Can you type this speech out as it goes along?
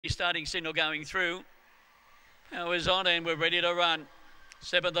Starting signal going through. Now is on and we're ready to run.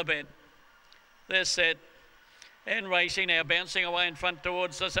 7th the bend. They're set. And racing now, bouncing away in front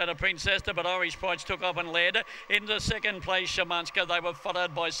towards the Santa Princess, but Irish Prides took off and led. Into second place, Shamanska. They were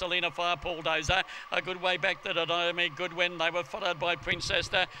followed by Selena Fire Bulldozer. A good way back to Dynamic Goodwin. They were followed by Princess.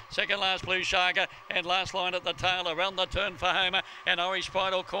 Second last, Blue Sharker. And last line at the tail, around the turn for Homer. And Irish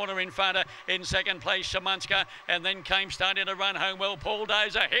Pride all corner in front. In second place, Shamanska. And then came starting to run home well,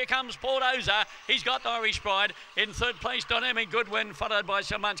 Bulldozer. Here comes Bulldozer. He's got Irish Pride. In third place, Dynamic Goodwin, followed by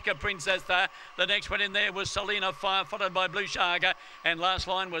Shamanska Princess. The next one in there was Selena Fire, followed by Blue Sharker, and last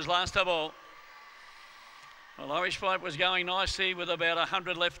line was last of all. Well, Irish Pride was going nicely with about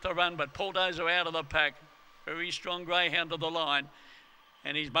 100 left to run, but Bulldozer out of the pack. Very strong greyhound to the line,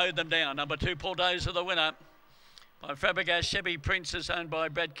 and he's mowed them down. Number 2, Bulldozer, the winner by Fabregas. Chevy Princess, owned by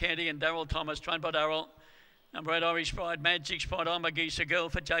Brad Candy and Daryl Thomas, trained by Daryl. Number 8, Irish Pride. Magic Sprite, I'm a Geese, a girl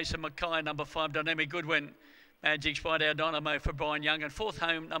for Jason Mackay. Number 5, Dynamic Goodwin. Magic Sprite, our Dynamo for Brian Young. And 4th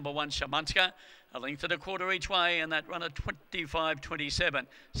home, number 1, Shamanska. A length and a quarter each way, and that run at 25.27.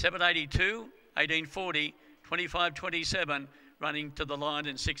 7.82, 18.40, 25.27, running to the line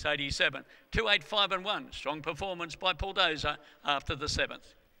in 6.87. 2.85 and 1. Strong performance by Bulldozer after the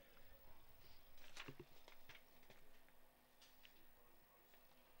 7th.